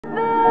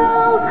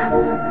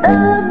The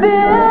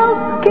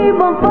bills keep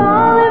on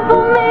falling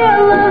for me.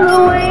 I love the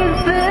way it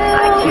feels.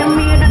 I can't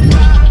be the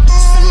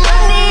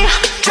money,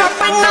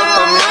 dropping on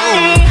my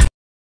money.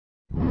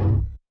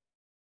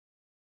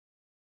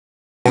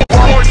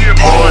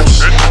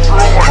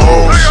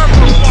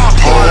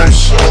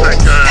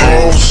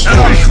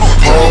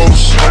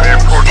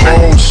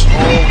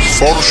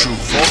 Photo shoot.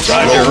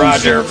 Roger,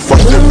 Roger. Fuck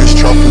that bitch,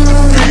 try to put the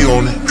V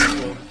on it.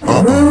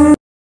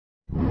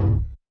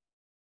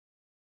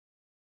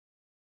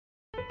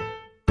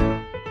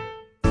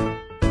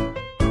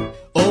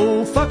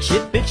 Oh, fuck,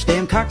 shit, bitch,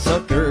 damn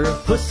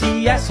cocksucker,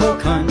 pussy, asshole,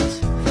 cunt,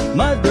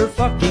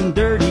 motherfucking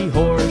dirty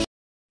whore.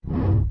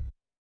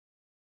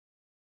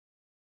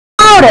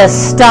 How to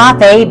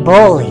stop a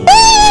bully.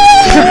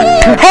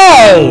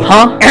 Hey!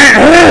 Huh?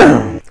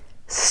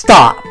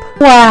 Stop.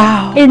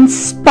 Wow.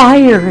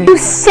 Inspiring. You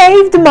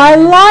saved my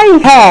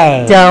life.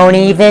 Hey, don't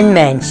even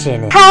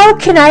mention it. How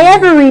can I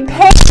ever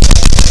repay?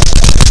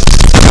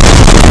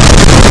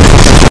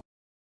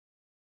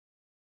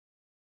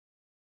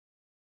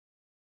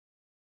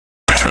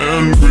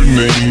 Hand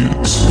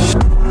grenades.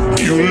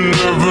 You'll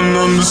never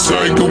know the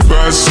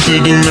psychopath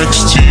sitting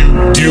next to you.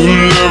 You'll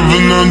never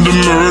know the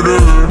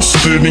murderer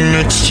sitting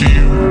next to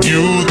you.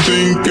 You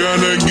think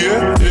I'd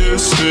get here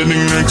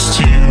sitting next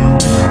to you.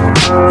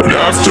 But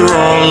after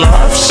all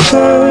I've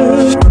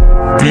said,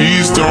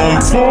 please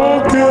don't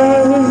forget.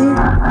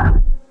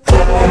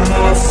 All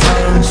my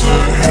friends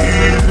are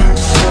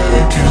heathens,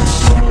 taking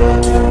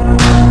slow.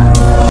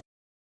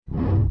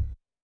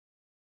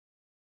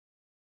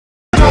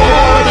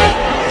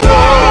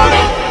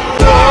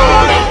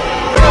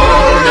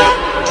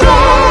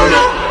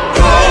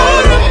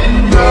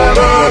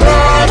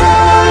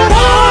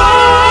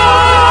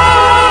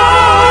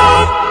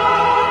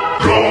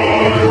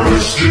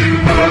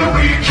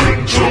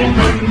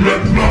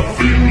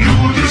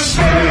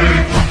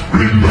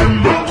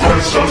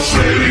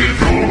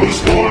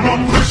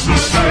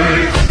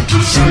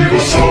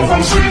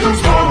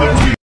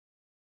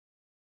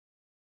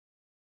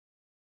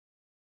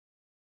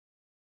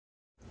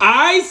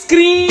 Ice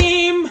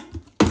cream!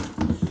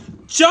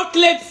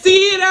 Chocolate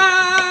syrup!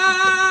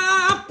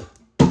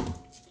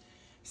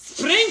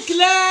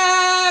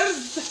 Sprinklers!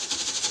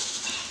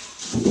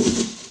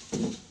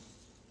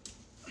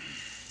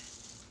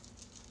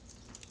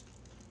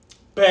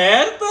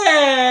 Perfect!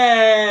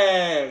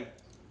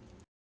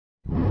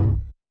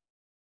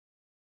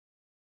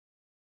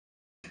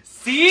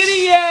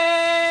 Cereal!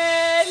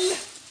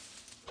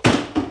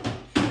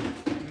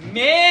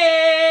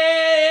 Milk!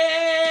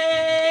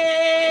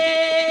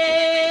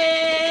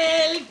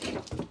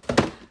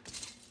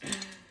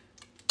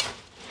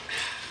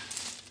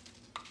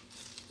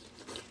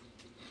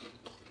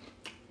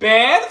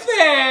 Perfect!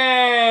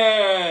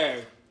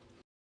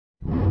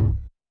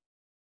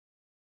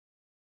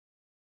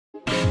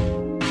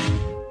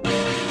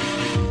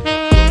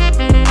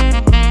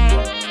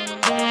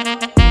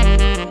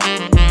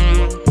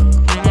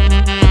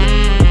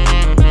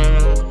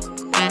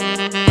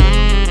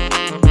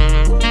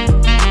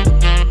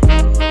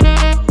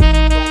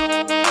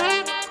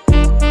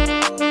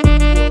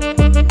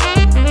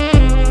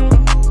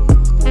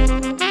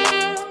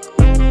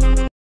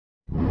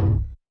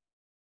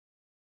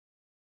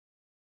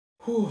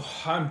 Whew,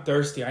 I'm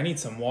thirsty. I need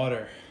some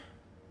water.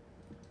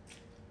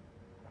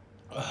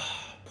 Ugh,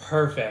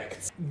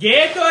 perfect.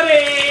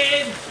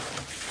 Gatorade!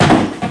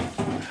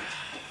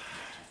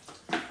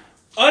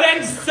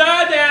 Orange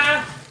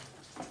soda!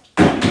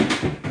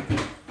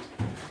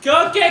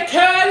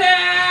 Coca-Cola!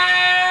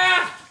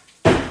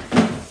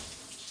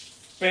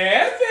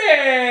 Perfect!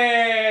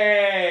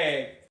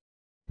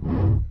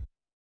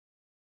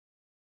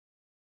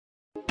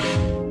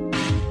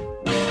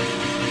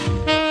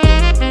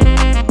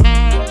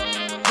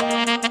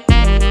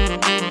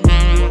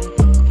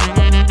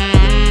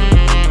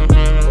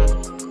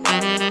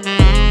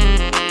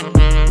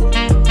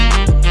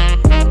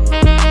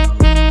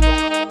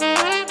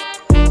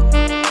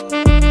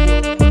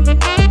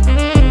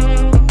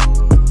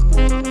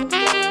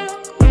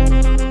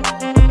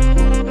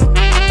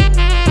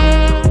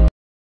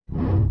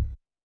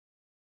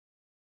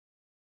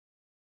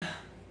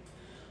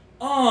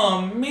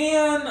 Oh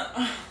man,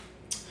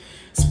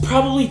 it's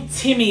probably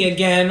Timmy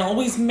again,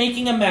 always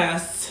making a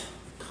mess.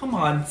 Come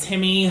on,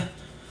 Timmy.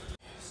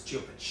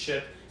 Stupid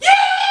shit. Yay!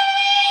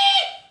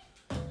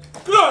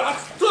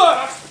 Clorox,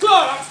 Clorox,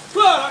 Clorox,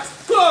 Clorox,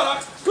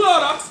 Clorox,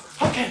 Clorox.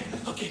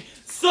 Okay,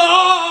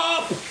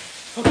 stop!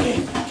 Okay,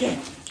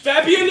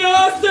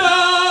 fabuloso!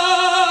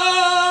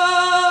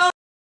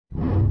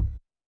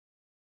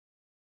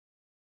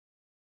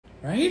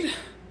 Right?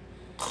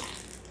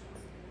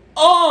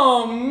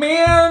 Oh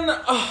man!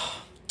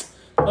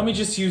 Let me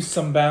just use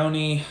some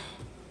Bounty.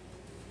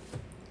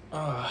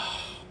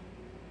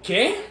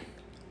 Okay?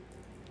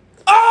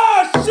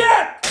 Oh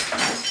shit!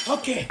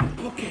 Okay.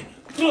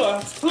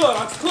 Clorox,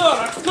 Clorox,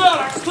 Clorox,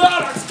 Clorox,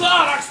 Clorox,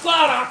 Clorox,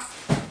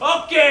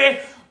 Clorox.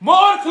 Okay,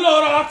 more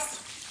Clorox.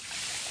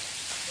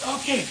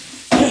 Okay.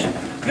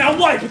 Now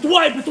wipe it.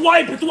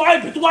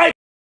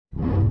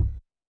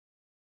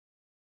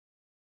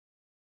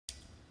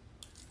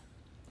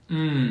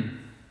 Mmm.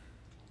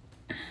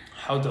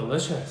 How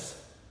delicious.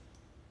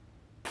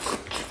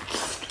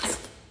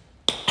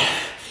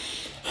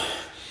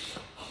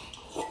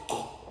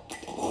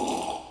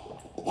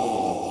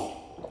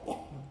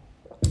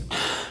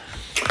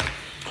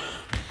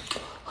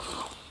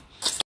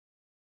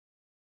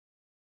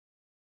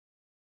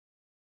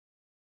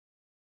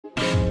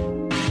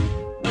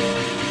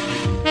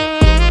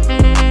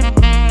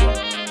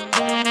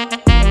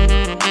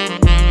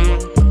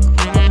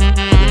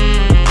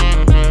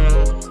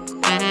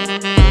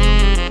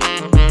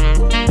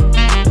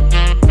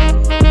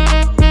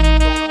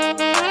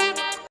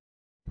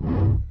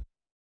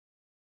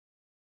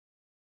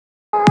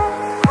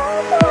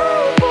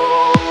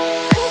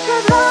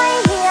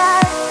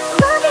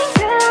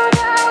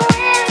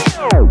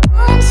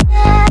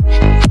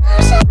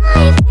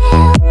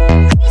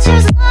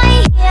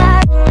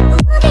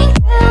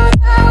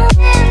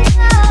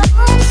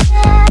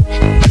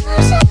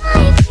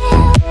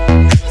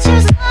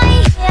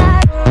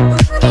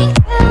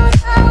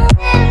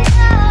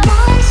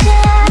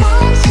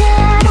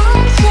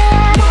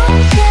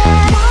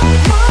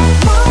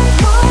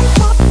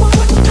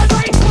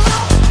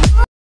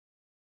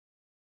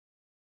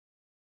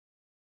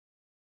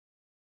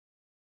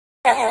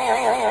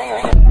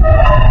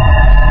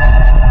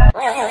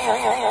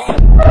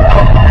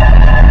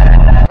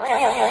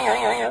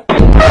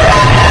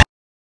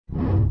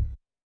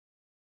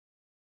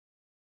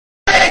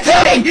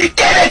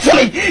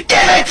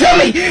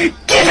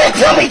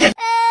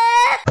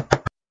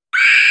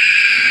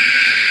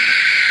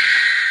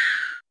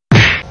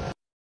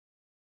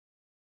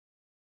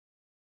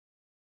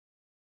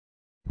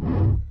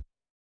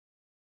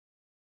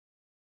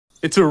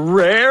 It's a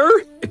rare,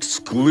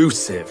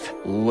 exclusive,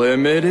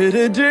 limited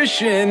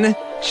edition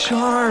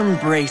charm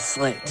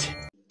bracelet.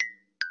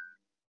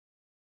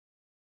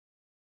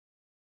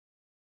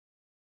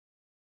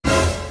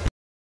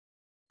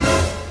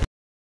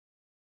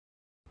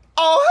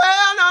 Oh,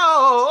 hell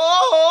no!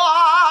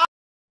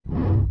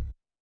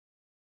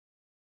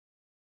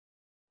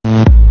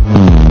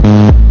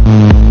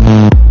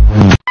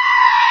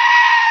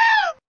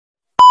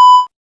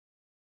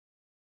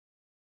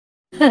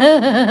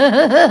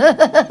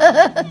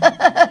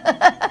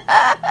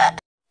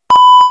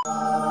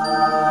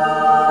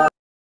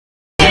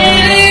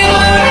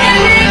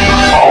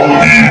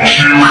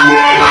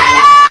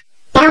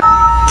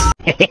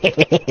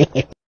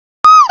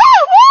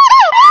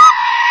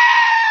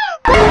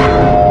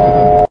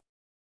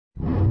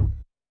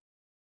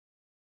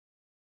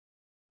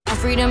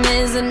 Freedom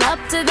isn't up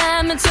to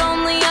them, it's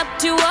only up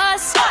to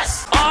us.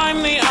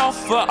 I'm the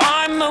alpha,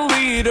 I'm the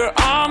leader,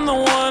 I'm the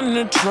one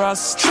to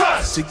trust.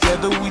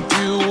 Together we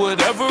do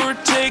whatever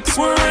it takes,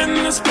 we're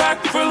in this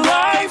pack for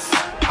life.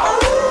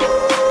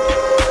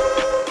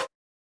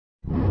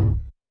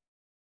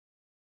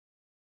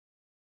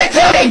 Give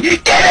it to me!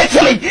 Give it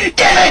to me!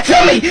 Give it to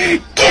me!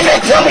 Give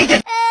it to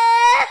me!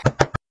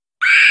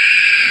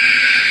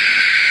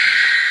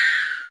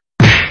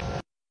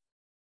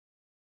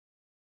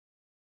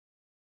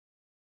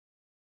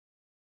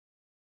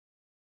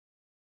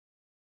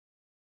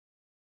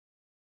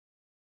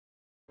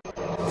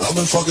 I've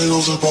been fucking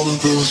hoes and popping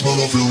pills, man,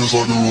 I feel it's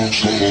like a rock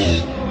star.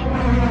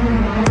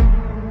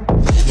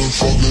 I've been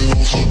fucking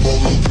hoes and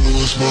popping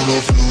pills, man, I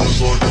feel it's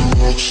like a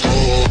rock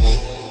star.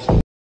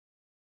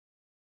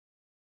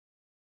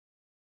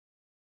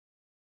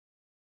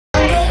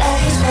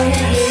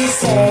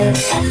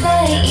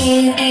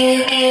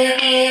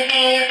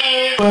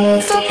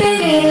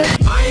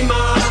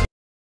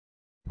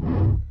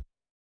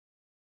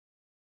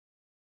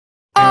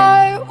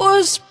 I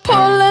was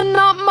pulling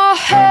out my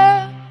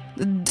hair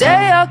the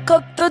day I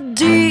cut the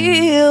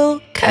deal.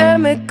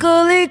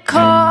 Chemically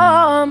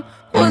calm.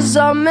 Was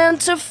I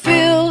meant to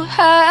feel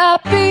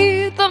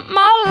happy that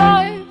my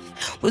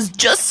life was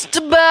just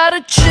about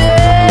to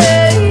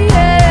change?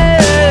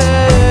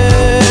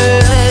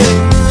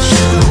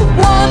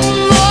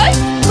 One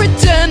life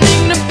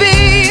pretending to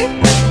be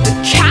the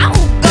cow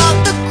got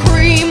the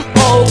cream.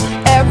 Oh,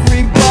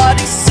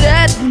 everybody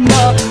said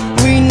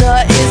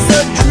Marina is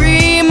a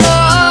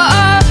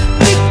dreamer.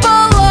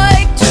 People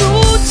like to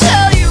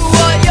tell you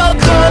what you're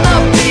gonna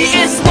be.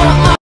 It's not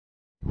my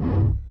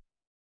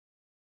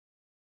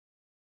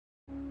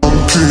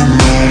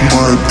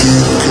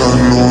I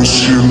know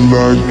she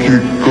like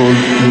it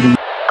 'cause